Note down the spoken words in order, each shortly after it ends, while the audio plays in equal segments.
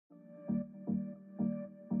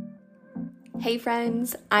Hey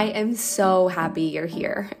friends, I am so happy you're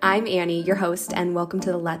here. I'm Annie, your host, and welcome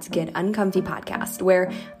to the Let's Get Uncomfy podcast,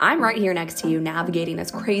 where I'm right here next to you navigating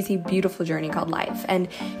this crazy, beautiful journey called life. And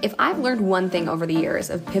if I've learned one thing over the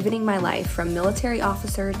years of pivoting my life from military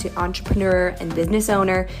officer to entrepreneur and business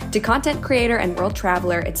owner to content creator and world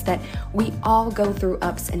traveler, it's that we all go through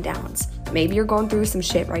ups and downs. Maybe you're going through some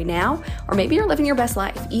shit right now, or maybe you're living your best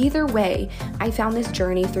life. Either way, I found this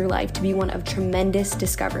journey through life to be one of tremendous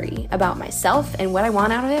discovery about myself and what I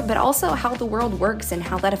want out of it, but also how the world works and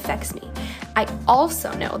how that affects me. I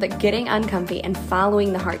also know that getting uncomfy and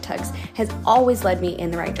following the heart tugs has always led me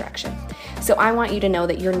in the right direction. So I want you to know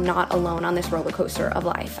that you're not alone on this roller coaster of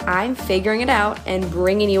life. I'm figuring it out and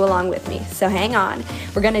bringing you along with me. So hang on.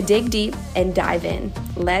 We're going to dig deep and dive in.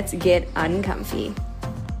 Let's get uncomfy.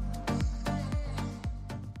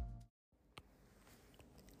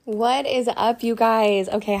 What is up, you guys?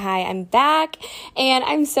 Okay, hi, I'm back, and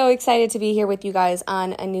I'm so excited to be here with you guys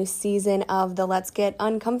on a new season of the Let's Get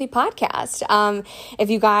Uncomfy podcast. If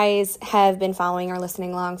you guys have been following or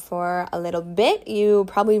listening along for a little bit, you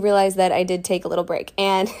probably realize that I did take a little break,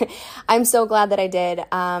 and I'm so glad that I did.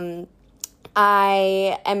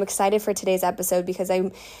 I am excited for today's episode because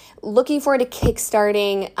I'm looking forward to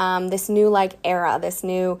kickstarting this new era, this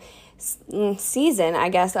new season, I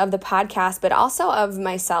guess, of the podcast, but also of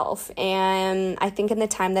myself. And I think in the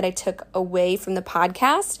time that I took away from the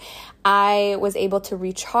podcast, I was able to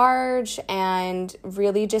recharge and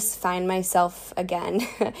really just find myself again.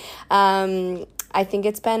 I think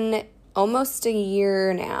it's been almost a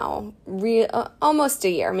year now, almost a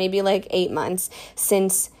year, maybe like 8 months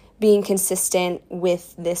since being consistent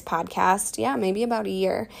with this podcast. Yeah, maybe about a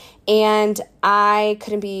year. And I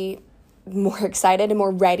couldn't be more excited and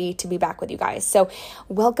more ready to be back with you guys. So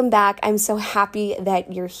welcome back. I'm so happy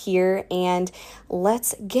that you're here, and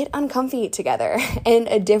let's get uncomfy together in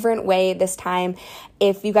a different way this time.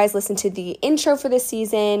 If you guys listen to the intro for this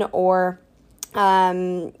season or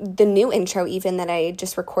the new intro even that I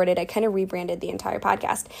just recorded, I kind of rebranded the entire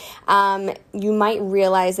podcast. You might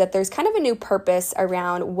realize that there's kind of a new purpose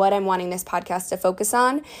around what I'm wanting this podcast to focus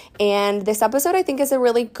on. And this episode, I think, is a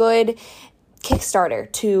really good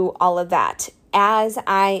Kickstarter to all of that. As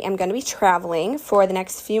I am going to be traveling for the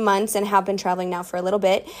next few months and have been traveling now for a little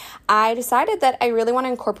bit, I decided that I really want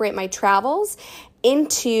to incorporate my travels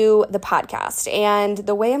into the podcast. And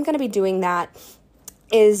the way I'm going to be doing that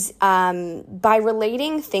is by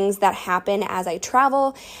relating things that happen as I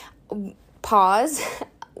travel, things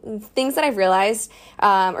that I've realized,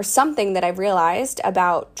 or something that I've realized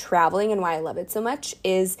about traveling and why I love it so much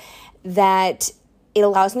is that it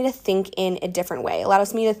allows me to think in a different way. It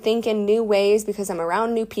allows me to think in new ways because I'm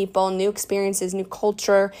around new people, new experiences, new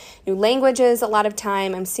culture, new languages. A lot of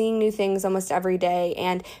time I'm seeing new things almost every day,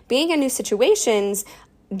 and being in new situations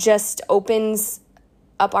just opens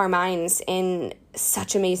up our minds in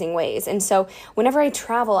such amazing ways. And so whenever I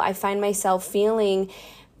travel, I find myself feeling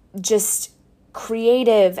just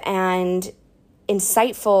creative and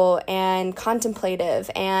insightful and contemplative.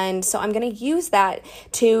 And so I'm going to use that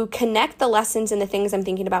to connect the lessons and the things I'm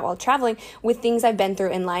thinking about while traveling with things I've been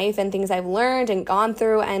through in life and things I've learned and gone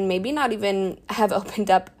through and maybe not even have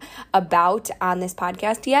opened up about on this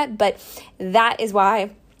podcast yet. But that is why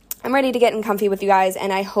I'm ready to get comfy with you guys,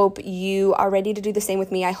 and I hope you are ready to do the same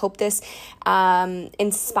with me. I hope this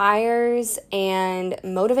inspires and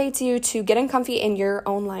motivates you to get comfy in your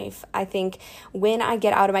own life. I think when I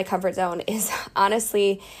get out of my comfort zone is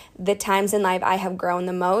honestly the times in life I have grown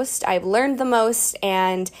the most, I've learned the most,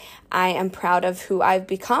 and I am proud of who I've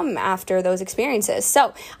become after those experiences.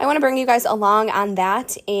 So I want to bring you guys along on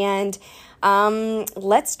that, and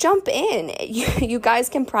let's jump in. You guys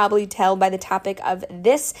can probably tell by the topic of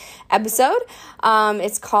this episode.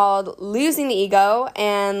 It's called Losing the Ego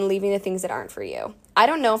and Leaving the Things That Aren't for You. I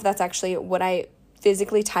don't know if that's actually what I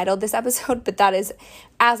physically titled this episode, but that is,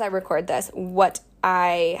 as I record this, what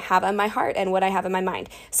I have on my heart and what I have in my mind.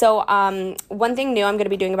 So one thing new I'm going to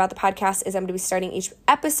be doing about the podcast is I'm going to be starting each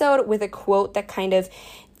episode with a quote that kind of,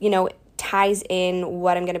 ties in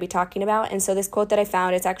what I'm going to be talking about. And so this quote that I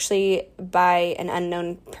found, it's actually by an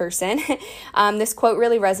unknown person. This quote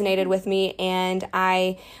really resonated with me and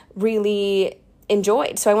I really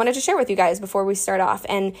enjoyed. So I wanted to share with you guys before we start off.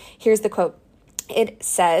 And here's the quote. It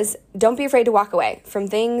says, "Don't be afraid to walk away from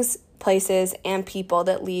things, places, and people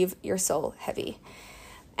that leave your soul heavy."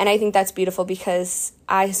 And I think that's beautiful because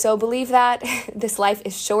I so believe that this life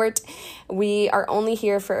is short. We are only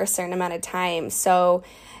here for a certain amount of time. So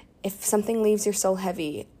if something leaves your soul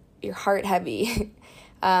heavy, your heart heavy,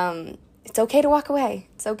 it's okay to walk away.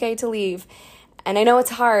 It's okay to leave. And I know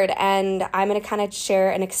it's hard, and I'm going to kind of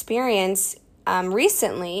share an experience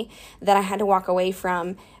recently that I had to walk away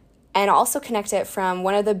from, and also connect it from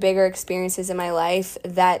one of the bigger experiences in my life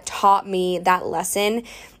that taught me that lesson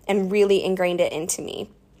and really ingrained it into me.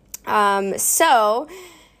 So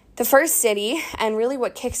the first city, and really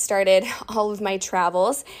what kickstarted all of my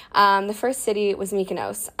travels, the first city was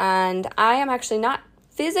Mykonos. And I am actually not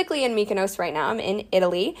physically in Mykonos right now. I'm in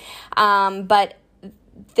Italy, but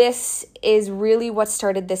this is really what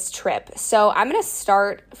started this trip. So I'm going to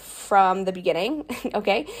start from the beginning,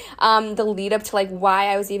 okay? The lead up to like why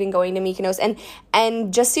I was even going to Mykonos.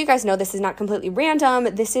 And just so you guys know, this is not completely random.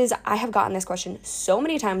 I have gotten this question so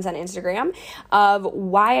many times on Instagram of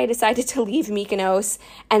why I decided to leave Mykonos.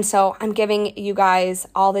 And so I'm giving you guys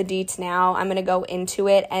all the deets now. I'm going to go into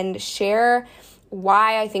it and share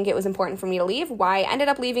why I think it was important for me to leave, why I ended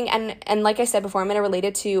up leaving, and like I said before, I'm going to relate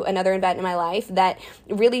it to another event in my life that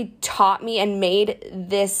really taught me and made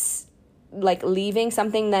this, like leaving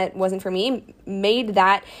something that wasn't for me, made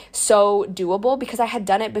that so doable because I had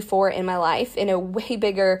done it before in my life in a way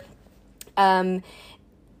bigger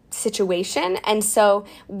situation. And so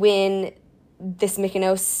when this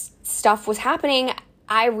Mykonos stuff was happening,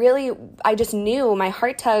 I just knew, my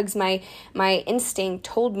heart tugs, my instinct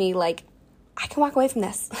told me like, I can walk away from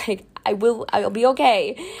this. Like, I'll be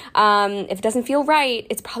okay. If it doesn't feel right,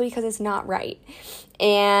 it's probably because it's not right.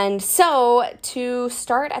 And so to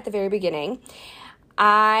start at the very beginning,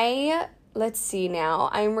 let's see now,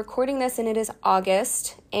 I'm recording this and it is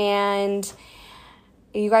August and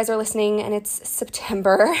you guys are listening and it's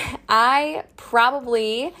September. I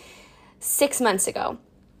probably 6 months ago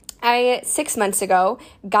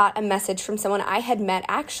got a message from someone I had met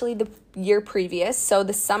actually the year previous. So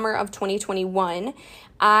the summer of 2021,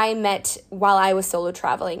 I met while I was solo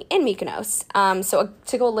traveling in Mykonos. So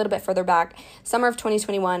to go a little bit further back, summer of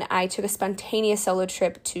 2021, I took a spontaneous solo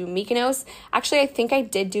trip to Mykonos. Actually, I think I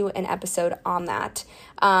did do an episode on that,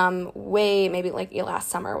 maybe like last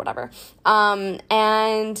summer or whatever.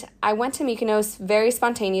 And I went to Mykonos very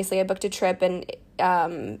spontaneously. I booked a trip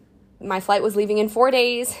and, my flight was leaving in 4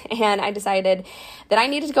 days, and I decided that I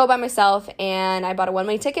needed to go by myself, and I bought a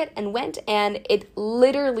one-way ticket and went, and it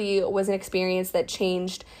literally was an experience that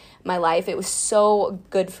changed my life. It was so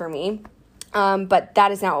good for me, but that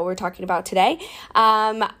is not what we're talking about today.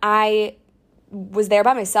 I was there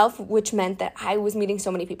by myself, which meant that I was meeting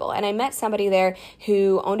so many people, and I met somebody there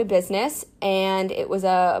who owned a business, and it was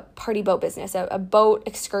a party boat business, a boat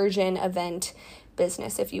excursion event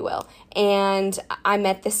business, if you will. And I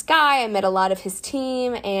met this guy, I met a lot of his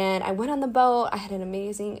team, and I went on the boat. I had an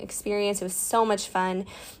amazing experience. It was so much fun.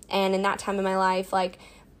 And in that time in my life, like,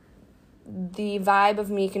 the vibe of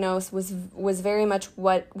Mykonos was very much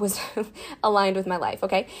what was aligned with my life,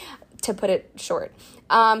 okay? To put it short.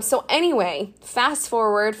 So anyway, fast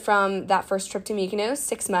forward from that first trip to Mykonos,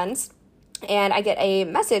 6 months, and I get a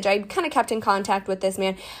message. I kind of kept in contact with this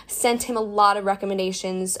man, sent him a lot of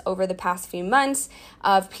recommendations over the past few months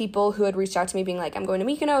of people who had reached out to me being like, I'm going to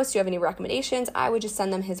Mykonos, do you have any recommendations? I would just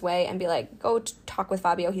send them his way and be like, go talk with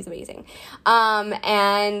Fabio, he's amazing.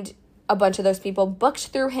 And a bunch of those people booked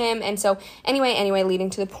through him. And so anyway, leading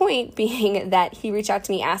to the point being that he reached out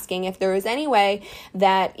to me asking if there was any way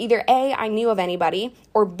that either A, I knew of anybody,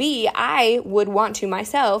 or B, I would want to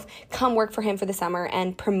myself come work for him for the summer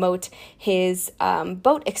and promote his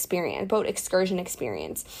boat excursion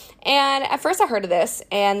experience. And at first I heard of this,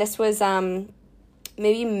 and this was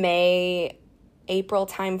maybe May, April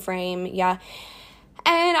timeframe, yeah.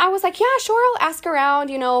 And I was like, yeah, sure, I'll ask around.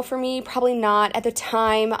 For me, probably not. At the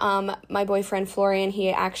time, my boyfriend, Florian, he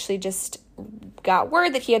actually just got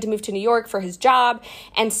word that he had to move to New York for his job.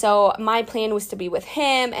 And so my plan was to be with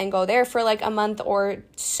him and go there for like a month or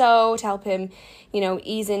so to help him,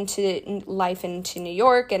 ease into life into New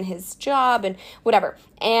York and his job and whatever.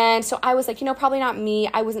 And so I was like, probably not me.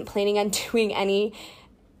 I wasn't planning on doing any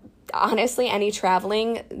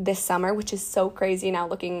traveling this summer, which is so crazy now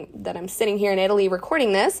looking that I'm sitting here in Italy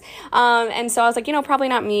recording this. And so I was like, probably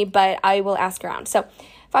not me, but I will ask around. So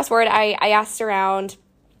fast forward, I asked around,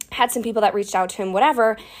 had some people that reached out to him,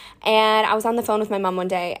 whatever. And I was on the phone with my mom one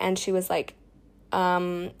day and she was like,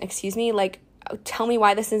 excuse me, like, tell me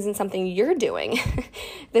why this isn't something you're doing.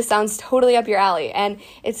 This sounds totally up your alley. And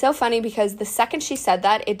it's so funny because the second she said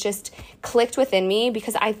that, it just clicked within me,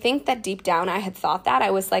 because I think that deep down I had thought that.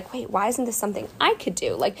 I was like, wait, why isn't this something I could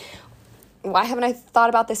do? Like, why haven't I thought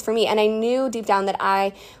about this for me? And I knew deep down that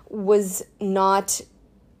I was not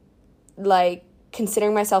like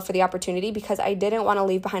considering myself for the opportunity, because I didn't want to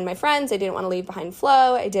leave behind my friends. I didn't want to leave behind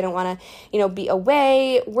Flo. I didn't want to, be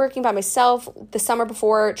away working by myself. The summer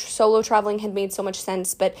before, solo traveling had made so much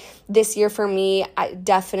sense. But this year for me, I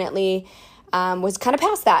definitely was kind of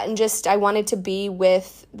past that, and just I wanted to be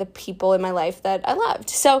with the people in my life that I loved.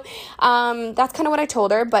 So that's kind of what I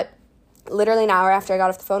told her, but literally an hour after I got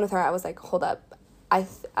off the phone with her, I was like, hold up,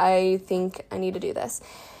 I think I need to do this.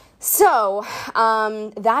 So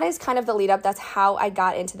that is kind of the lead up. That's how I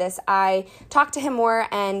got into this. I talked to him more,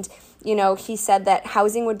 and, he said that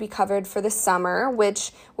housing would be covered for the summer,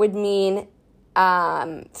 which would mean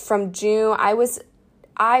from June, I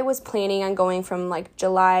was planning on going from like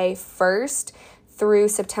July 1st through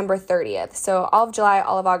September 30th. So all of July,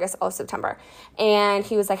 all of August, all of September. And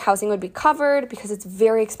he was like, housing would be covered because it's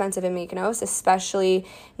very expensive in Mykonos, especially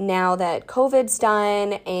now that COVID's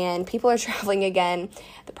done and people are traveling again.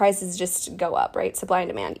 The prices just go up, right? Supply and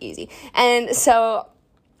demand, easy. And so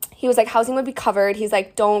he was like, housing would be covered. He's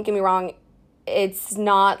like, don't get me wrong, it's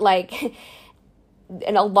not like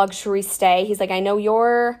a luxury stay. He's like, I know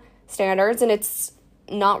your standards and it's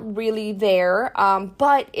not really there,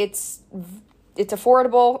 but it's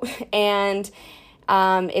affordable, and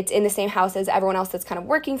it's in the same house as everyone else that's kind of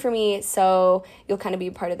working for me, so you'll kind of be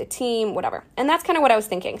part of the team, whatever. And that's kind of what I was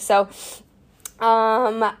thinking. So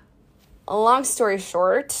long story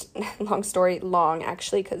short, long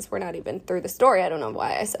actually, because we're not even through the story. I don't know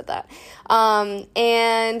why I said that.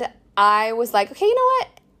 And I was like, okay, you know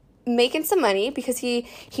what? Making some money, because he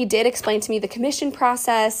did explain to me the commission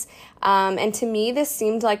process, and to me this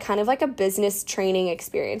seemed like kind of like a business training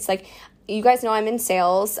experience. Like, you guys know I'm in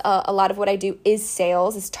sales. A lot of what I do is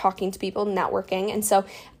sales, is talking to people, networking, and so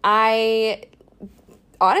I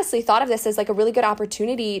honestly thought of this as like a really good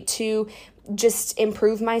opportunity to just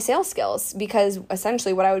improve my sales skills, because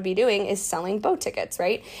essentially what I would be doing is selling boat tickets,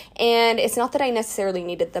 right? And it's not that I necessarily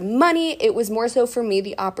needed the money. It was more so for me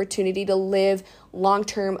the opportunity to live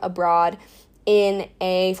long-term abroad in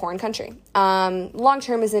a foreign country.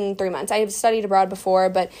 Long-term is in 3 months. I have studied abroad before,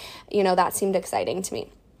 but that seemed exciting to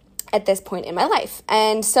me at this point in my life.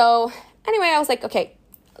 And so anyway, I was like, okay,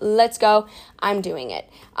 let's go. I'm doing it.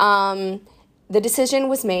 The decision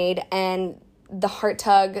was made, and the heart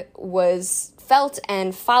tug was felt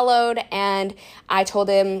and followed, and I told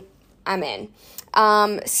him I'm in.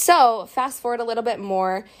 So fast forward a little bit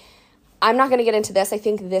more. I'm not going to get into this. I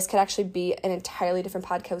think this could actually be an entirely different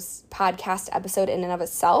podcast episode in and of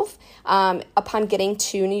itself. Upon getting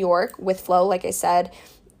to New York with Flo, like I said,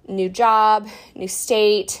 new job, new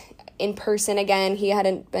state, in person again. He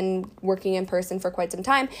hadn't been working in person for quite some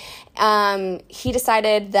time. He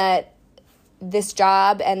decided that this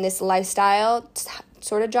job and this lifestyle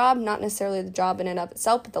sort of job, not necessarily the job in and of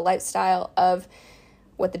itself, but the lifestyle of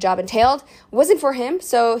what the job entailed, wasn't for him.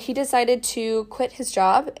 So he decided to quit his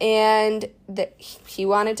job, and that he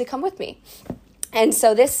wanted to come with me. And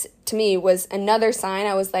so this to me was another sign.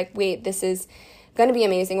 I was like, wait, this is going to be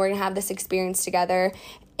amazing. We're going to have this experience together,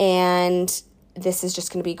 and this is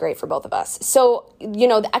just going to be great for both of us. So,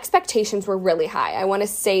 the expectations were really high. I want to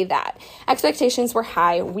say that. Expectations were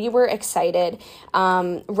high. We were excited,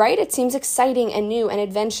 right? It seems exciting and new and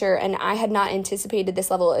adventure, and I had not anticipated this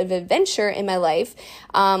level of adventure in my life.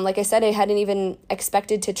 Like I said, I hadn't even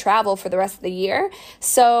expected to travel for the rest of the year.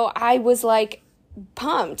 So I was like,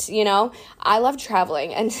 pumped, I love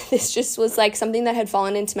traveling, and this just was like something that had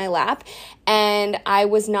fallen into my lap, and I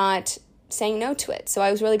was not saying no to it. So I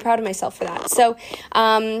was really proud of myself for that. So,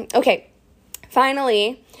 okay,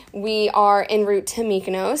 finally, we are en route to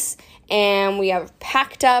Mykonos, and we have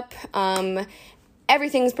packed up,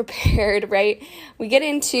 everything's prepared, right? We get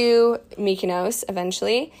into Mykonos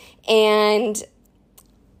eventually, and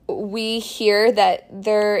we hear that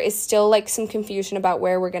there is still like some confusion about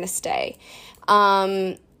where we're going to stay.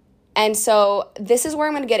 And so this is where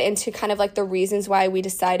I'm going to get into kind of like the reasons why we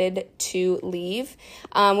decided to leave.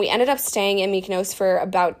 We ended up staying in Mykonos for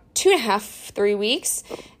about 2.5, 3 weeks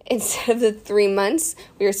instead of the 3 months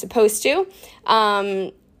we were supposed to.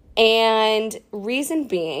 And reason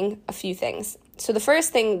being a few things. So the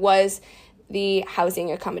first thing was the housing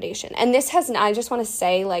accommodation. And I just want to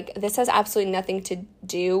say, like, this has absolutely nothing to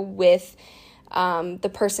do with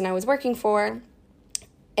the person I was working for.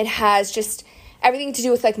 It has just everything to do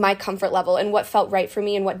with like my comfort level and what felt right for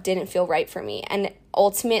me and what didn't feel right for me. And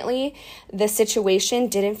ultimately, the situation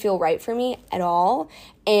didn't feel right for me at all.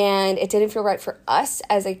 And it didn't feel right for us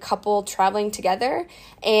as a couple traveling together.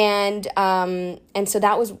 And so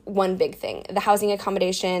that was one big thing. The housing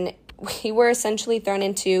accommodation, we were essentially thrown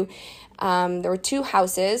into, there were 2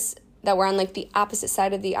 houses that were on like the opposite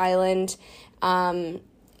side of the island.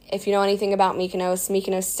 If you know anything about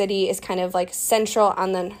Mykonos City is kind of like central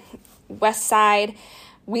on the west side.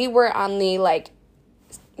 We were on the like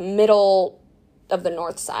middle of the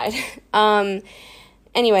north side.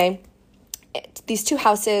 Anyway, these 2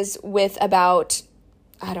 houses with about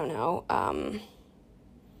I don't know,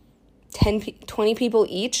 20 people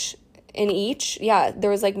each in each. Yeah, there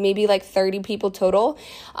was like maybe like 30 people total.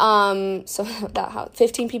 So that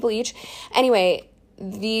 15 people each. Anyway,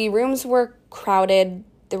 the rooms were crowded.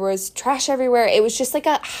 There was trash everywhere. It was just like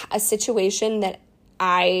a situation that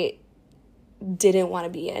I didn't want to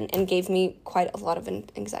be in and gave me quite a lot of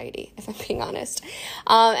anxiety, if I'm being honest.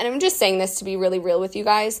 And I'm just saying this to be really real with you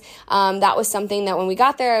guys. That was something that when we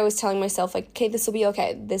got there, I was telling myself like, okay, this will be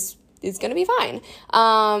okay. This is going to be fine.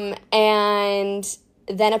 And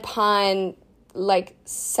then upon like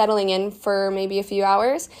settling in for maybe a few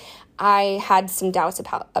hours, I had some doubts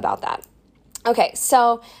about that. Okay,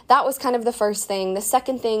 so that was kind of the first thing. The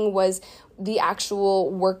second thing was the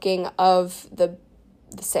actual working of the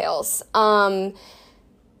sales. And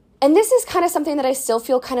this is kind of something that I still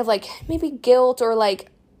feel kind of like maybe guilt or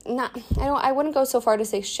like I wouldn't go so far to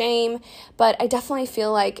say shame, but I definitely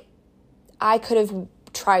feel like I could have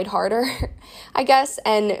tried harder, I guess,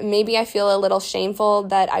 and maybe I feel a little shameful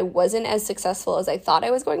that I wasn't as successful as I thought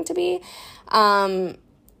I was going to be.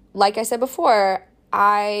 Like I said before,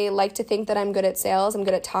 I like to think that I'm good at sales. I'm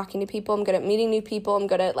good at talking to people. I'm good at meeting new people. I'm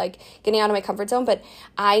good at like getting out of my comfort zone, but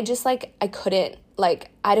I just like, I couldn't, like,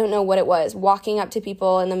 I don't know what it was, walking up to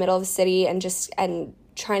people in the middle of the city and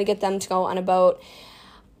trying to get them to go on a boat.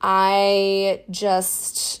 I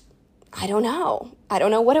don't know. I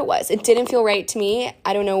don't know what it was. It didn't feel right to me.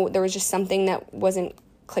 I don't know. There was just something that wasn't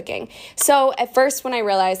clicking. So at first, when I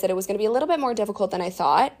realized that it was going to be a little bit more difficult than I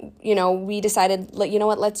thought, we decided, you know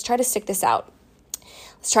what, let's try to stick this out.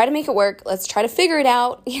 Let's try to make it work. Let's try to figure it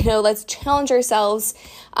out. Let's challenge ourselves.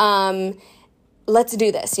 Let's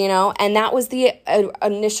do this, and that was the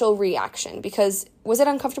initial reaction, because was it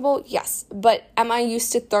uncomfortable? Yes. But am I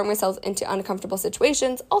used to throwing myself into uncomfortable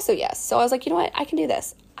situations? Also, yes. So I was like, you know what? I can do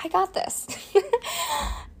this. I got this.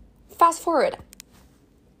 Fast forward.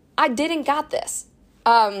 I didn't got this.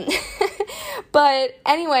 But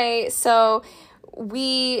anyway, so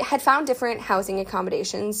we had found different housing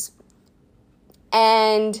accommodations,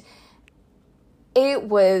 and it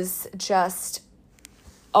was just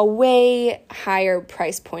a way higher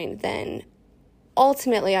price point than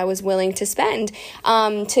ultimately I was willing to spend.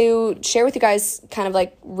 To share with you guys kind of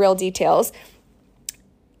like real details,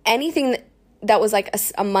 anything that was like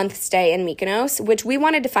a month stay in Mykonos, which we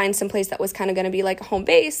wanted to find some place that was kind of going to be like a home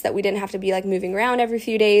base, that we didn't have to be like moving around every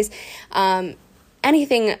few days.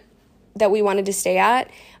 Anything that we wanted to stay at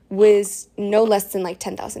was no less than like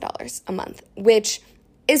 $10,000 a month, which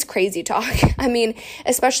is crazy talk. I mean,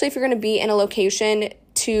 especially if you're going to be in a location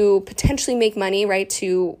to potentially make money, right?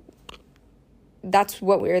 That's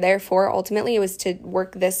what we were there for. Ultimately, it was to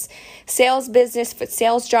work this sales business,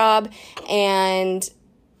 sales job, and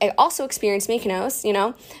I also experienced Mykonos,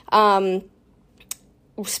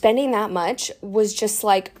 spending that much was just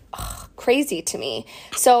like crazy to me.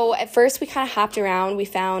 So at first we kind of hopped around. We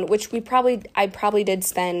found, which I probably did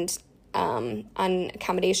spend on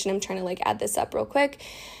accommodation. I'm trying to like add this up real quick.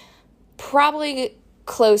 Probably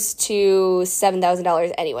close to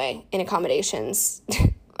 $7,000 anyway in accommodations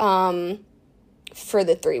for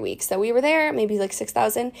the 3 weeks that we were there, maybe like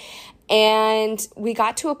 $6,000. And we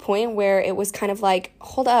got to a point where it was kind of like,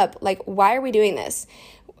 hold up, like, why are we doing this?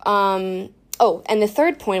 And the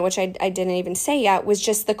third point, which I didn't even say yet, was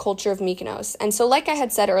just the culture of Mykonos. And so like I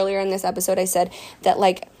had said earlier in this episode, I said that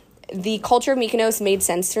like the culture of Mykonos made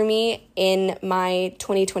sense for me in my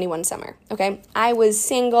 2021 summer, okay? I was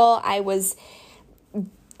single, I was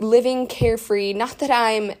living carefree, not that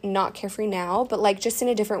I'm not carefree now, but like just in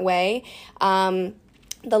a different way.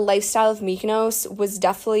 The lifestyle of Mykonos was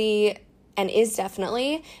definitely and is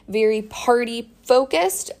definitely very party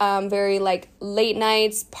focused, very like late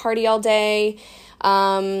nights, party all day,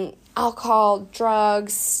 alcohol,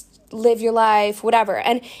 drugs, live your life, whatever.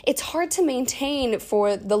 And it's hard to maintain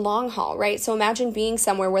for the long haul, right? So imagine being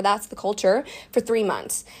somewhere where that's the culture for 3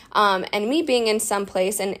 months. And me being in some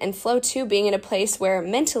place and Flo too being in a place where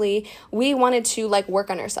mentally we wanted to like work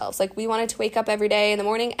on ourselves. Like we wanted to wake up every day in the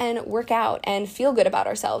morning and work out and feel good about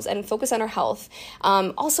ourselves and focus on our health.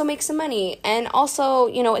 Also make some money and also,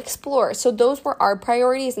 explore. So those were our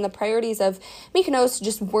priorities, and the priorities of Mykonos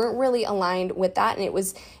just weren't really aligned with that. And it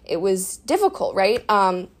was difficult, right?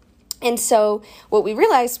 And so what we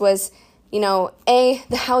realized was, A,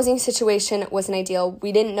 the housing situation wasn't ideal.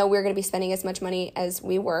 We didn't know we were going to be spending as much money as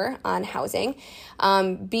we were on housing.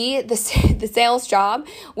 B, the sales job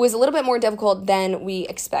was a little bit more difficult than we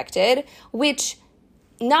expected, which,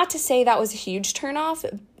 not to say that was a huge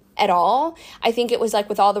turnoff at all. I think it was like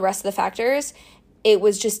with all the rest of the factors, it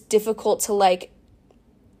was just difficult to like,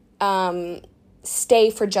 stay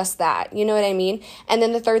for just that. You know what I mean? And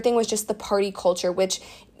then the third thing was just the party culture, which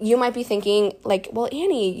you might be thinking like, well,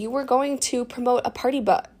 Annie, you were going to promote a party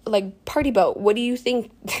boat. What do you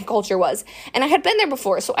think the culture was? And I had been there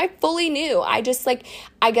before, so I fully knew. I guess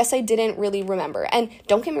I didn't really remember. And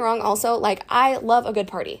don't get me wrong, also, like, I love a good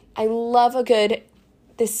party. I love a good,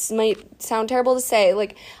 this might sound terrible to say,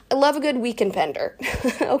 like, I love a good weekend bender,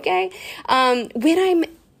 okay? When I'm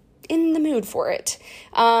in the mood for it.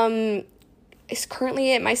 Is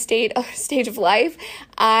currently at my stage of life,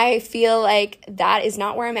 I feel like that is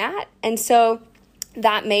not where I'm at. And so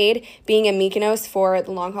that made being in Mykonos for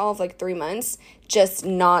the long haul of like 3 months just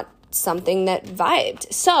not something that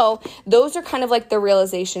vibed. So those are kind of like the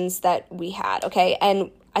realizations that we had, okay?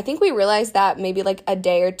 And I think we realized that maybe like a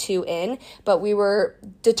day or two in, but we were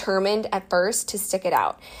determined at first to stick it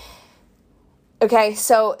out. Okay,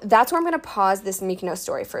 so that's where I'm going to pause this Mykonos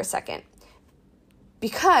story for a second.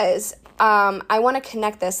 Because I want to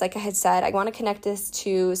connect this, like I had said, I want to connect this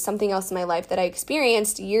to something else in my life that I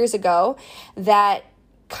experienced years ago that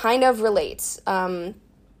kind of relates.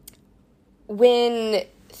 When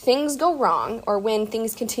things go wrong, or when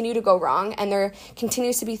things continue to go wrong, and there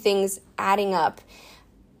continues to be things adding up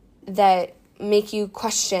that make you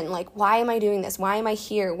question, like, why am I doing this? Why am I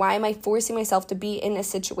here? Why am I forcing myself to be in a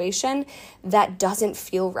situation that doesn't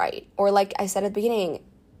feel right? Or like I said at the beginning,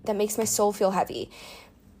 that makes my soul feel heavy.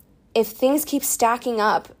 If things keep stacking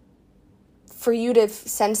up for you to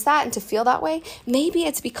sense that and to feel that way, maybe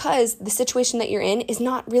it's because the situation that you're in is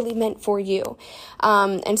not really meant for you.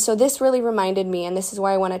 And so this really reminded me, and this is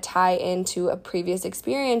why I want to tie into a previous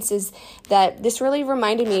experience, is that this really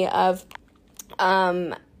reminded me of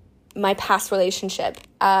my past relationship.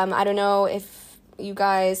 I don't know if you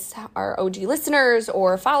guys are OG listeners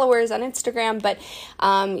or followers on Instagram, but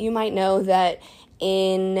you might know that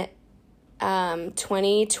in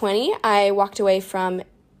 2020, I walked away from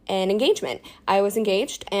an engagement. I was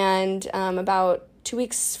engaged, and about 2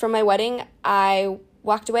 weeks from my wedding, I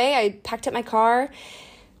walked away. I packed up my car,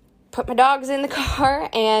 put my dogs in the car,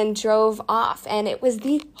 and drove off. And it was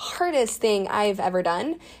the hardest thing I've ever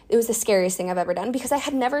done. It was the scariest thing I've ever done because I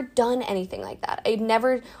had never done anything like that. I'd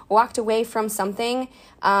never walked away from something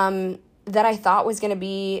that I thought was going to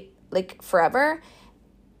be like forever,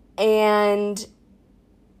 and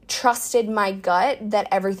trusted my gut that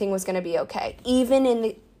everything was going to be okay. Even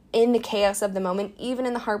in the chaos of the moment, even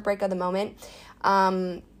in the heartbreak of the moment,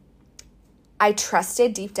 I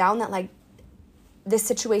trusted deep down that like this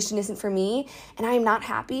situation isn't for me and I am not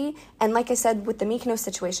happy. And like I said with the Mykonos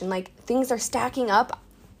situation, like things are stacking up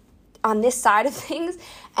on this side of things,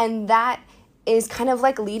 and that is kind of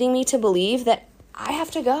like leading me to believe that I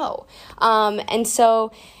have to go. And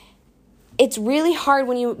so it's really hard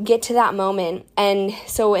when you get to that moment. And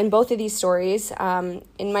so in both of these stories,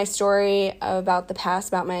 in my story about the past,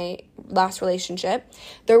 about my last relationship,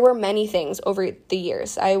 there were many things over the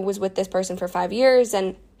years. I was with this person for 5 years,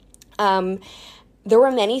 and there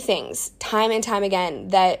were many things time and time again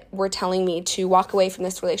that were telling me to walk away from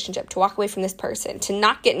this relationship, to walk away from this person, to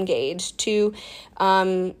not get engaged, to,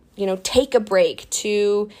 take a break,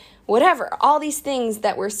 to whatever. All these things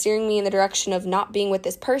that were steering me in the direction of not being with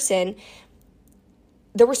this person.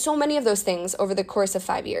 There were so many of those things over the course of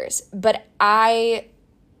 5 years, but I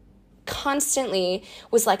constantly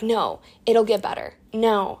was like, no, it'll get better.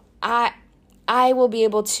 No, I will be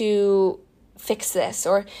able to fix this,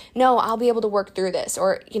 or no, I'll be able to work through this,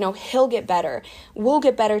 or, he'll get better. We'll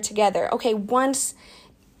get better together. Okay, once,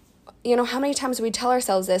 how many times do we tell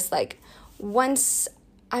ourselves this? Like, once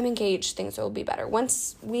I'm engaged, things will be better.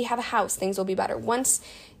 Once we have a house, things will be better. Once,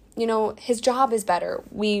 his job is better,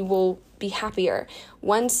 we will be happier.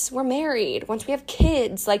 Once we're married, once we have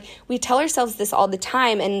kids, like we tell ourselves this all the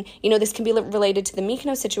time. And, this can be related to the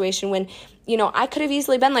Mykonos situation when, I could have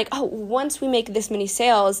easily been like, oh, once we make this many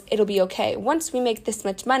sales, it'll be okay. Once we make this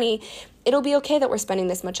much money, it'll be okay that we're spending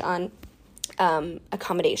this much on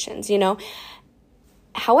accommodations,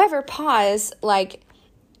 However, pause, like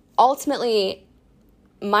ultimately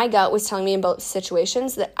my gut was telling me in both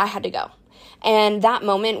situations that I had to go. And that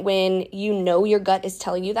moment when your gut is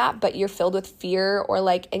telling you that, but you're filled with fear or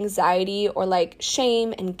like anxiety or like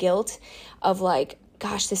shame and guilt of like,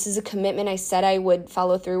 gosh, this is a commitment I said I would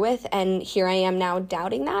follow through with, and here I am now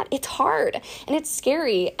doubting that. It's hard and it's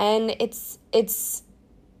scary, and it's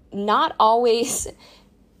not always,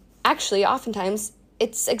 actually oftentimes,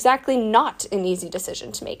 it's exactly not an easy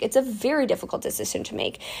decision to make. It's a very difficult decision to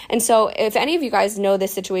make. And so if any of you guys know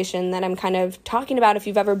this situation that I'm kind of talking about, if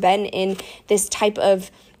you've ever been in this type of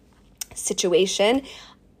situation,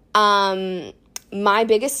 my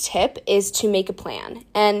biggest tip is to make a plan.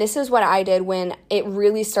 And this is what I did when it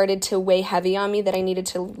really started to weigh heavy on me that I needed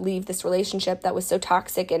to leave this relationship that was so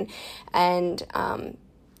toxic and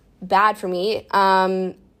bad for me.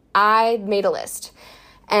 I made a list.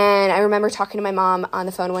 And I remember talking to my mom on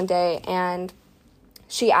the phone one day, and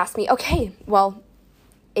she asked me, okay, well,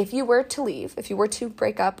 if you were to leave, if you were to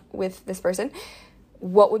break up with this person,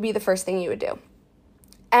 what would be the first thing you would do?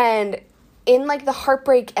 And in like the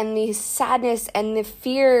heartbreak and the sadness and the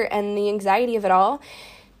fear and the anxiety of it all,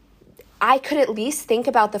 I could at least think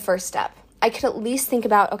about the first step. I could at least think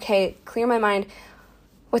about, okay, clear my mind.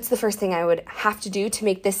 What's the first thing I would have to do to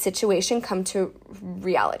make this situation come to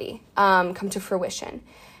reality, come to fruition?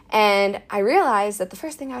 And I realized that the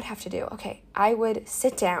first thing I would have to do, okay, I would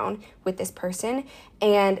sit down with this person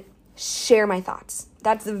and share my thoughts.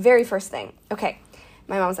 That's the very first thing. Okay.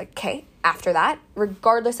 My mom was like, okay, after that,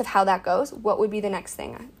 regardless of how that goes, what would be the next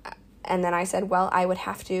thing? And then I said, well, I would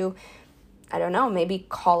have to, I don't know, maybe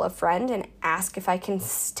call a friend and ask if I can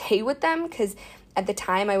stay with them, because at the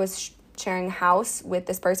time I was sharing a house with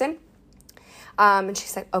this person. And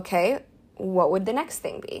she's like, okay, what would the next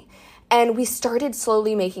thing be? And we started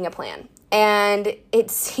slowly making a plan. And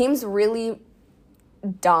it seems really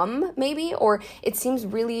dumb, maybe, or it seems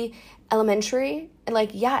really elementary.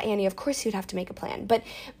 Like, yeah, Annie, of course you'd have to make a plan. But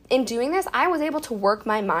in doing this, I was able to work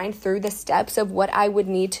my mind through the steps of what I would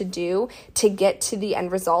need to do to get to the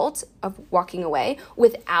end result of walking away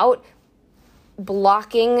without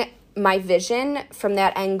blocking my vision from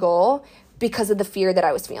that end goal because of the fear that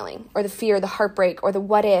I was feeling, or the fear, the heartbreak, or the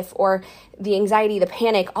what if, or the anxiety, the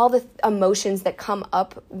panic, all the emotions that come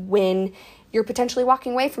up when you're potentially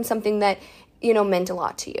walking away from something that, you know, meant a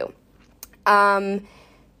lot to you.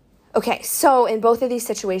 Okay, so in both of these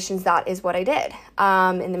situations, that is what I did.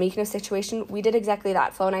 In the Mykonos situation, we did exactly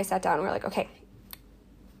that. Flo and I sat down and we were like, okay,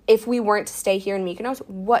 if we weren't to stay here in Mykonos,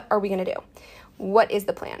 what are we going to do? What is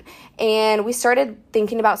the plan? And we started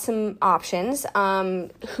thinking about some options,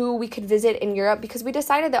 who we could visit in Europe, because we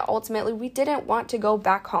decided that ultimately we didn't want to go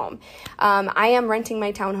back home. I am renting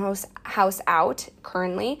my townhouse out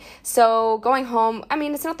currently. So going home, I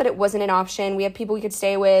mean, it's not that it wasn't an option. We had people we could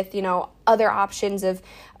stay with, you know, other options of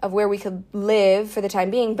where we could live for the time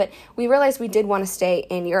being, but we realized we did want to stay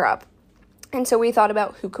in Europe. And so we thought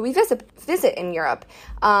about who could we visit in Europe.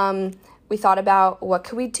 We thought about what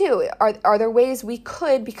could we do? Are there ways we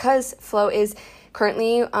could, because Flo is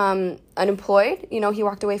currently unemployed, you know, he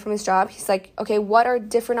walked away from his job. He's like, okay, what are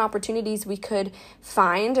different opportunities we could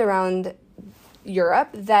find around Europe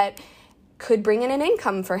that could bring in an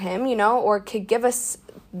income for him, you know, or could give us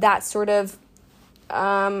that sort of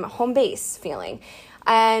home base feeling.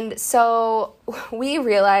 And so we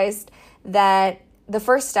realized that the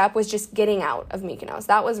first step was just getting out of Mykonos.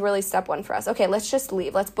 That was really step one for us. Okay, let's just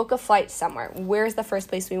leave. Let's book a flight somewhere. Where's the first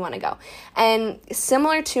place we want to go? And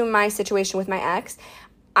similar to my situation with my ex,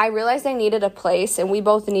 I realized I needed a place, and we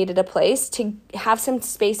both needed a place to have some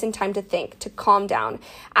space and time to think, to calm down.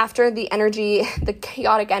 After the energy, the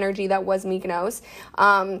chaotic energy that was Mykonos,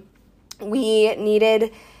 we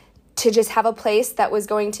needed to just have a place that was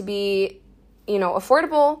going to be, you know,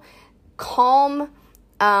 affordable, calm,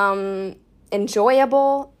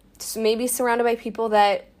 enjoyable, maybe surrounded by people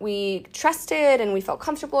that we trusted and we felt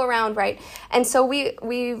comfortable around, right? And so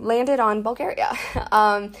we landed on Bulgaria.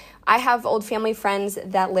 I have old family friends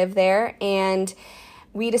that live there, and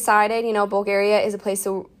we decided, you know, Bulgaria is a place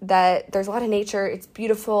that there's a lot of nature. It's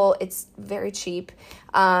beautiful. It's very cheap.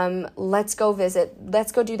 Let's go visit.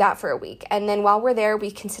 Let's go do that for a week. And then while we're there,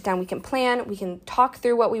 we can sit down, we can plan, we can talk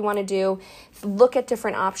through what we want to do, look at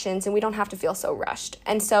different options, and we don't have to feel so rushed.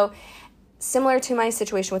 And so similar to my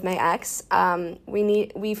situation with my ex,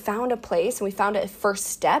 we found a place, and we found a first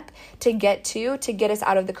step to get us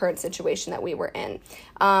out of the current situation that we were in.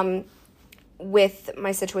 With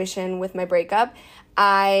my situation with my breakup,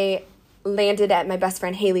 I landed at my best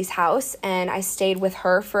friend Haley's house, and I stayed with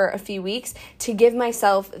her for a few weeks to give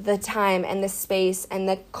myself the time and the space and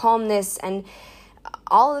the calmness and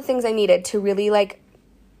all the things I needed to really like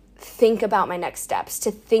think about my next steps,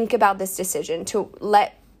 to think about this decision, to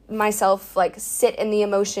let myself like sit in the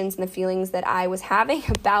emotions and the feelings that I was having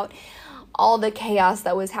about all the chaos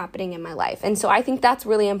that was happening in my life. And so I think that's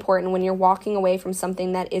really important when you're walking away from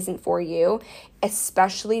something that isn't for you,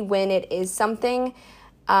 especially when it is something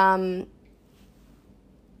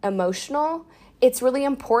emotional. It's really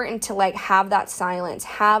important to like have that silence,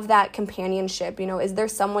 have that companionship. You know, is there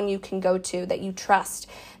someone you can go to that you trust,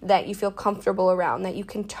 that you feel comfortable around, that you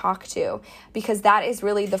can talk to? Because that is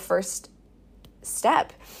really the first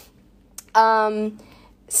step.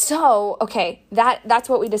 So, okay, that's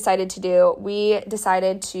what we decided to do. We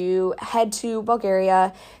decided to head to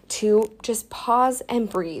Bulgaria to just pause and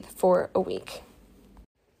breathe for a week.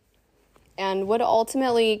 And what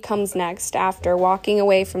ultimately comes next after walking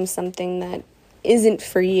away from something that isn't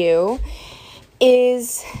for you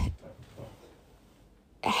is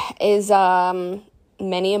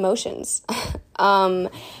many emotions. And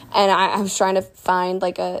I was trying to find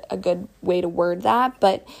like a good way to word that,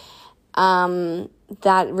 but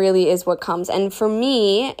that really is what comes. And for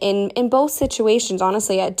me, in both situations,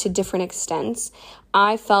 honestly, to different extents,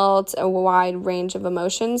 I felt a wide range of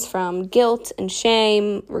emotions, from guilt and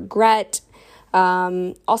shame, regret,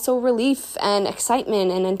 also relief and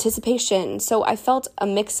excitement and anticipation. So I felt a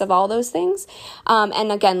mix of all those things.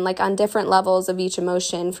 And again, like on different levels of each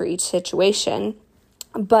emotion for each situation.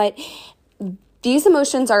 But these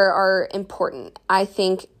emotions are important, I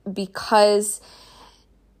think, because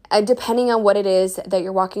depending on what it is that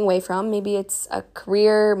you're walking away from, maybe it's a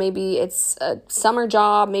career, maybe it's a summer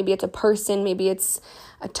job, maybe it's a person, maybe it's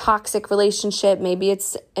a toxic relationship, maybe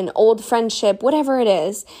it's an old friendship, whatever it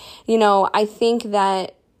is, I think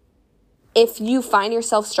that if you find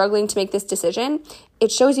yourself struggling to make this decision,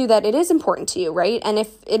 it shows you that it is important to you, right? And if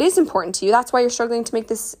it is important to you, that's why you're struggling to make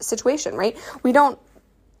this situation, right? We don't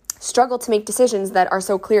struggle to make decisions that are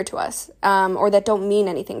so clear to us, or that don't mean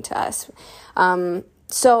anything to us.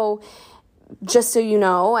 So just so you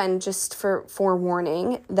know, and just for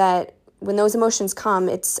forewarning, that when those emotions come,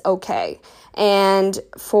 it's okay. And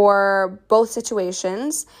for both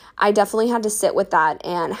situations, I definitely had to sit with that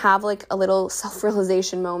and have like a little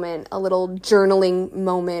self-realization moment, a little journaling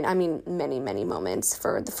moment. I mean, many, many moments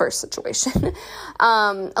for the first situation,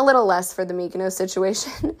 a little less for the Mykonos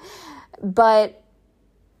situation, but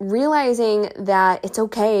realizing that it's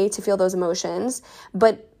okay to feel those emotions,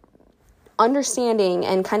 but understanding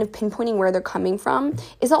and kind of pinpointing where they're coming from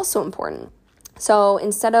is also important. So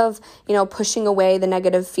instead of, pushing away the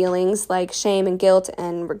negative feelings like shame and guilt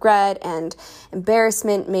and regret and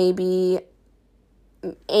embarrassment, maybe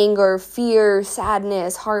anger, fear,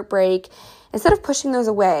 sadness, heartbreak, instead of pushing those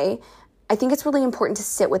away, I think it's really important to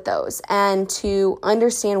sit with those and to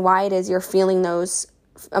understand why it is you're feeling those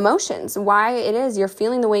emotions, why it is you're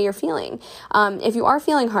feeling the way you're feeling. If you are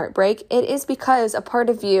feeling heartbreak, it is because a part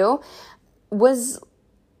of you was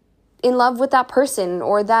in love with that person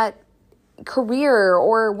or that career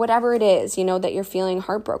or whatever it is, that you're feeling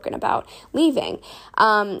heartbroken about leaving.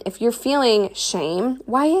 If you're feeling shame,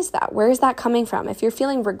 why is that? Where is that coming from? If you're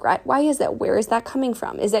feeling regret, why is that? Where is that coming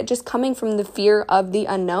from? Is that just coming from the fear of the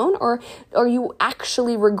unknown, or are you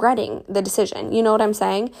actually regretting the decision? You know what I'm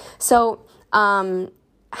saying? So,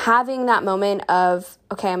 having that moment of,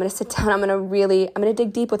 okay, I'm going to sit down, I'm going to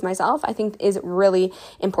dig deep with myself, I think is really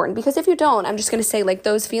important. Because if you don't, I'm just going to say, like,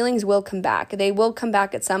 those feelings will come back. They will come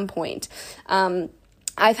back at some point.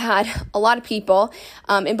 I've had a lot of people,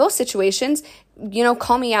 in both situations,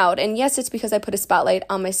 call me out. And yes, it's because I put a spotlight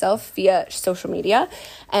on myself via social media.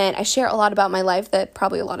 And I share a lot about my life that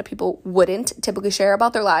probably a lot of people wouldn't typically share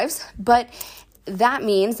about their lives. But that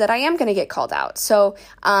means that I am going to get called out. So,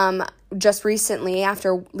 just recently,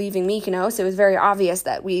 after leaving Mykonos, it was very obvious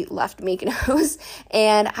that we left Mykonos,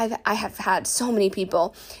 and I have had so many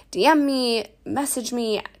people DM me, message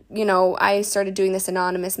me. I started doing this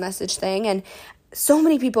anonymous message thing, and so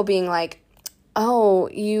many people being like, oh,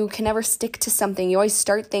 you can never stick to something. You always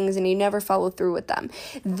start things and you never follow through with them.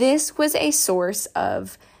 This was a source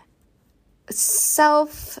of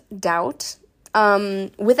self-doubt,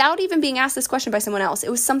 without even being asked this question by someone else. It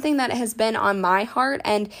was something that has been on my heart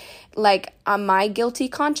and like on my guilty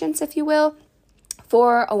conscience, if you will,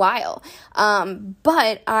 for a while.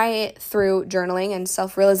 But I, through journaling and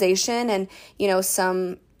self-realization and,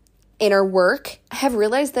 some inner work, have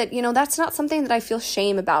realized that, that's not something that I feel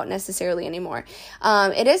shame about necessarily anymore.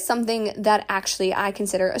 It is something that actually I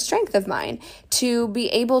consider a strength of mine, to be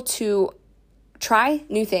able to try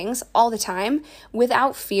new things all the time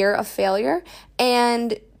without fear of failure,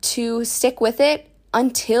 and to stick with it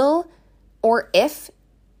until or if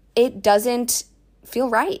it doesn't feel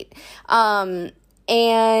right.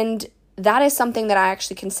 And that is something that I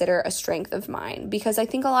actually consider a strength of mine, because I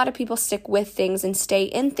think a lot of people stick with things and stay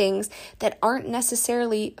in things that aren't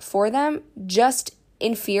necessarily for them, just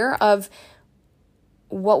in fear of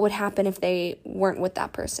what would happen if they weren't with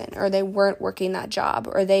that person, or they weren't working that job,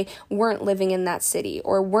 or they weren't living in that city,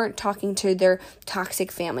 or weren't talking to their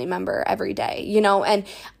toxic family member every day, and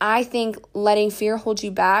I think letting fear hold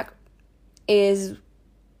you back is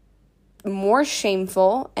more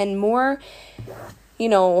shameful and more,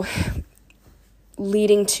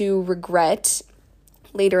 leading to regret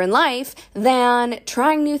later in life than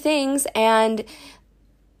trying new things and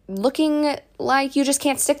looking like you just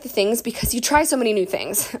can't stick to things because you try so many new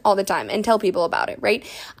things all the time and tell people about it, right?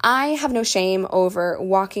 I have no shame over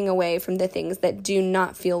walking away from the things that do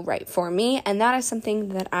not feel right for me, and that is something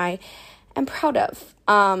that I am proud of.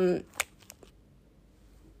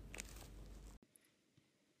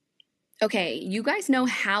 Okay, you guys know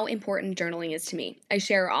how important journaling is to me. I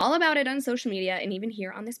share all about it on social media and even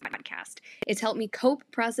here on this podcast. It's helped me cope,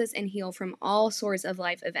 process, and heal from all sorts of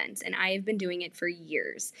life events, and I have been doing it for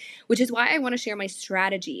years, which is why I want to share my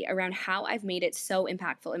strategy around how I've made it so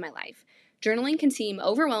impactful in my life. Journaling can seem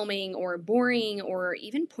overwhelming or boring or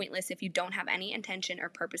even pointless if you don't have any intention or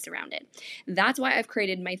purpose around it. That's why I've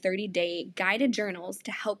created my 30-day guided journals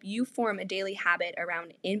to help you form a daily habit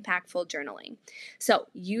around impactful journaling. So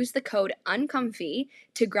use the code UNCOMFY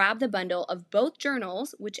to grab the bundle of both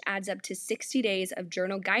journals, which adds up to 60 days of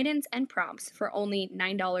journal guidance and prompts for only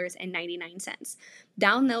 $9.99.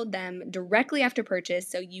 Download them directly after purchase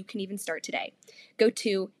so you can even start today. Go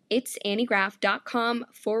to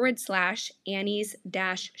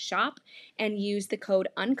itsanniegraf.com/Annie's-shop and use the code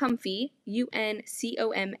UNCOMFY,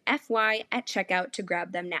 UNCOMFY at checkout to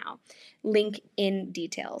grab them now. Link in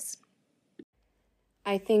details.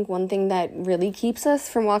 I think one thing that really keeps us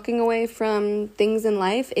from walking away from things in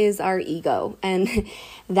life is our ego. And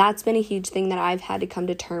that's been a huge thing that I've had to come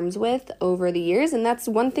to terms with over the years. And that's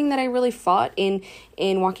one thing that I really fought in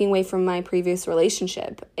walking away from my previous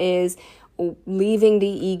relationship, is leaving the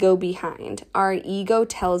ego behind. Our ego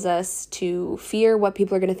tells us to fear what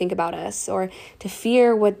people are going to think about us, or to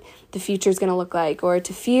fear what the future is going to look like, or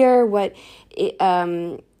to fear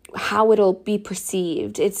how it'll be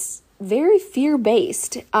perceived. It's very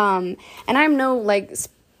fear-based. And I'm no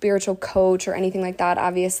spiritual coach or anything like that,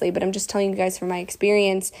 obviously, but I'm just telling you guys from my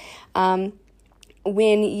experience.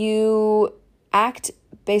 When you act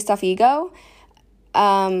based off ego,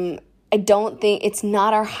 I don't think it's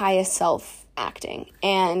not our highest self acting.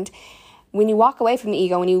 And when you walk away from the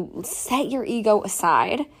ego, when you set your ego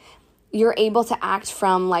aside, you're able to act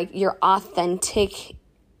from your authentic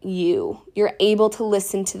you're able to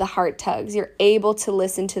listen to the heart tugs. You're able to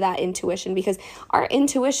listen to that intuition, because our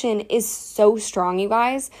intuition is so strong, you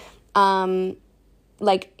guys.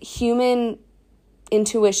 Human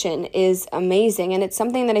intuition is amazing, and it's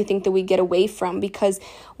something that I think that we get away from because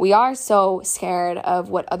we are so scared of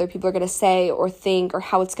what other people are going to say or think, or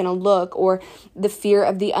how it's going to look, or the fear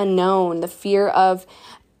of the unknown, the fear of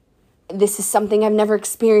this is something I've never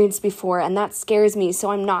experienced before, and that scares me,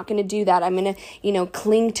 so I'm not going to do that. I'm going to,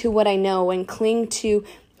 cling to what I know and cling to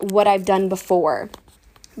what I've done before.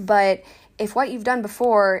 But if what you've done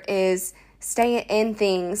before is stay in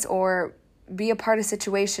things or be a part of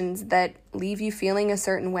situations that leave you feeling a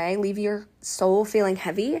certain way, leave your soul feeling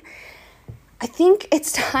heavy, I think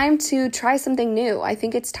it's time to try something new. I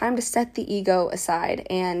think it's time to set the ego aside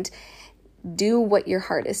and do what your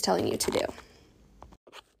heart is telling you to do.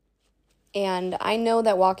 And I know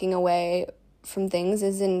that walking away from things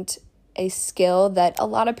isn't a skill that a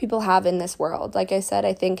lot of people have in this world. Like I said,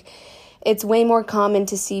 I think it's way more common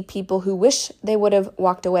to see people who wish they would have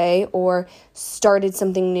walked away or started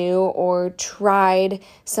something new or tried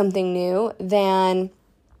something new than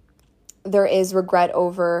there is regret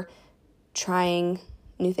over trying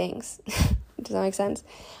new things. Does that make sense?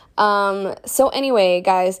 So anyway,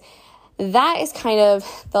 guys, that is kind of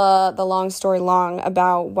the long story long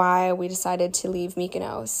about why we decided to leave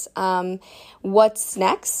Mykonos. What's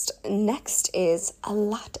next? Next is a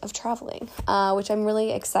lot of traveling, which I'm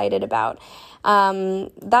really excited about.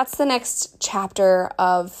 That's the next chapter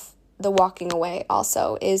of the walking away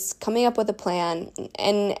also, is coming up with a plan.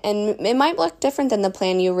 And it might look different than the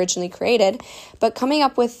plan you originally created, but coming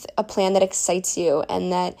up with a plan that excites you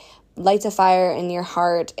and that lights a fire in your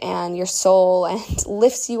heart and your soul and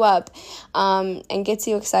lifts you up and gets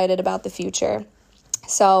you excited about the future.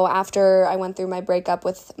 So after I went through my breakup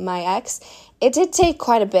with my ex, it did take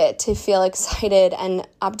quite a bit to feel excited and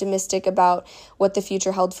optimistic about what the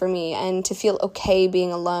future held for me and to feel okay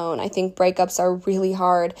being alone. I think breakups are really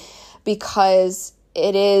hard because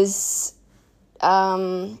it is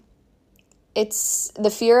it's the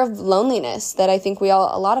fear of loneliness that I think a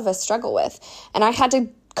lot of us struggle with. And I had to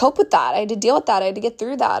cope with that. I had to deal with that. I had to get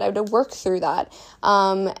through that. I had to work through that.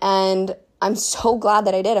 And I'm so glad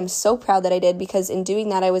that I did. I'm so proud that I did, because in doing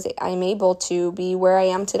that, I'm able to be where I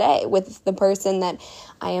am today with the person that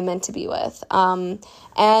I am meant to be with.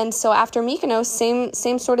 And so after Mykonos,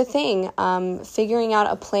 same sort of thing. Figuring out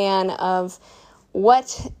a plan of what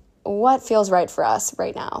feels right for us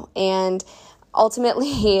right now. And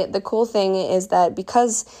ultimately, the cool thing is that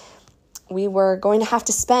because we were going to have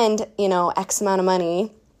to spend, X amount of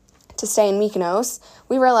money to stay in Mykonos,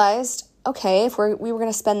 we realized okay, if we were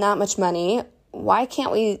going to spend that much money, why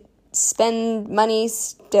can't we spend money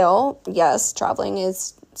still? Yes, traveling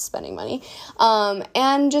is spending money,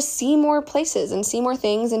 and just see more places and see more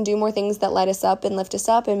things and do more things that light us up and lift us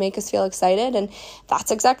up and make us feel excited. And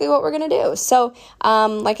that's exactly what we're going to do. So,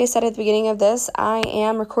 like I said at the beginning of this, I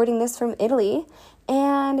am recording this from Italy,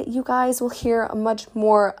 and you guys will hear much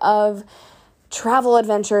more of travel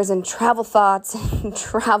adventures and travel thoughts and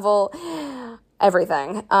travel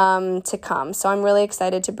everything to come. So I'm really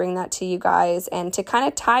excited to bring that to you guys and to kind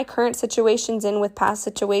of tie current situations in with past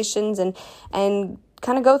situations and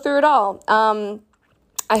kind of go through it all.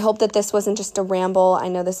 I hope that this wasn't just a ramble. I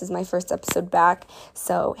know this is my first episode back,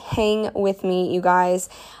 so hang with me, you guys.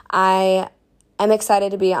 I am excited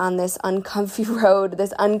to be on this uncomfy road,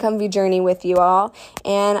 this uncomfy journey with you all,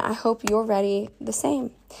 and I hope you're ready the same.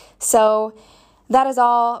 So that is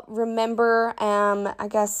all. Remember, I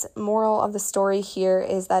guess moral of the story here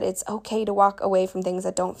is that it's okay to walk away from things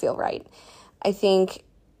that don't feel right. I think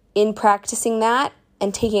in practicing that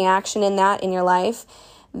and taking action in that in your life,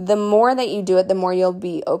 the more that you do it, the more you'll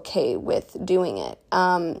be okay with doing it.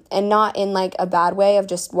 And not in like a bad way of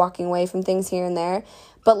just walking away from things here and there,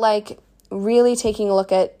 but like really taking a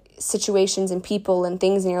look at situations and people and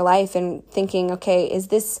things in your life and thinking, okay, is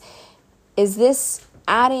this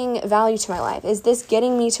adding value to my life? Is this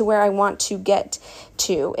getting me to where I want to get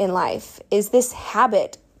to in life? Is this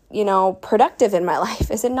habit, productive in my life?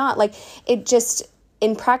 Is it not? Like, it just,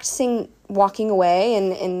 in practicing walking away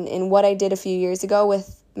and in what I did a few years ago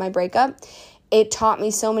with my breakup, it taught me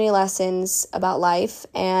so many lessons about life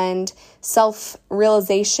and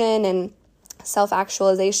self-realization and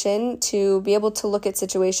self-actualization to be able to look at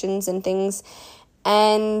situations and things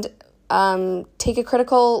and take a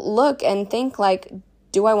critical look and think like,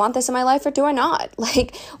 do I want this in my life or do I not?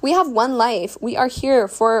 Like, we have one life. We are here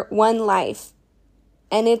for one life,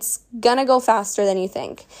 and it's gonna go faster than you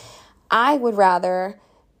think. I would rather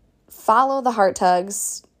follow the heart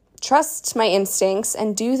tugs, trust my instincts,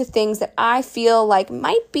 and do the things that I feel like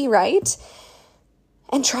might be right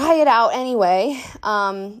and try it out anyway,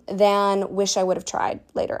 than wish I would have tried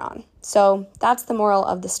later on. So that's the moral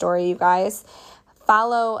of the story, you guys.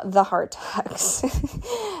 Follow the heart tugs,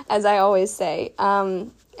 as I always say.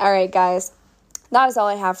 All right, guys, that is all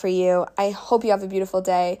I have for you. I hope you have a beautiful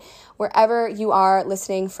day wherever you are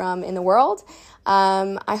listening from in the world.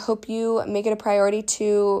 I hope you make it a priority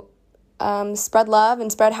to spread love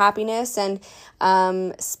and spread happiness and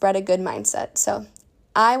spread a good mindset. So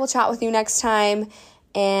I will chat with you next time,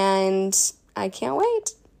 and I can't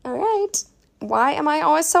wait. All right. Why am I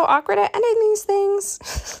always so awkward at ending these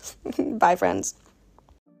things? Bye, friends.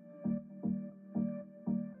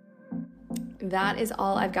 That is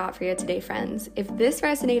all I've got for you today, friends. If this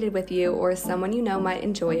resonated with you or someone you know might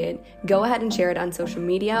enjoy it, go ahead and share it on social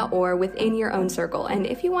media or within your own circle. And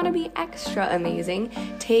if you want to be extra amazing,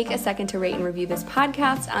 take a second to rate and review this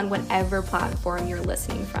podcast on whatever platform you're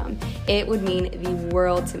listening from. It would mean the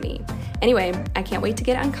world to me. Anyway, I can't wait to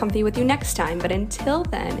get uncomfy with you next time. But until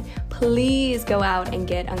then, please go out and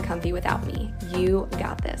get uncomfy without me. You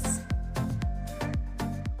got this.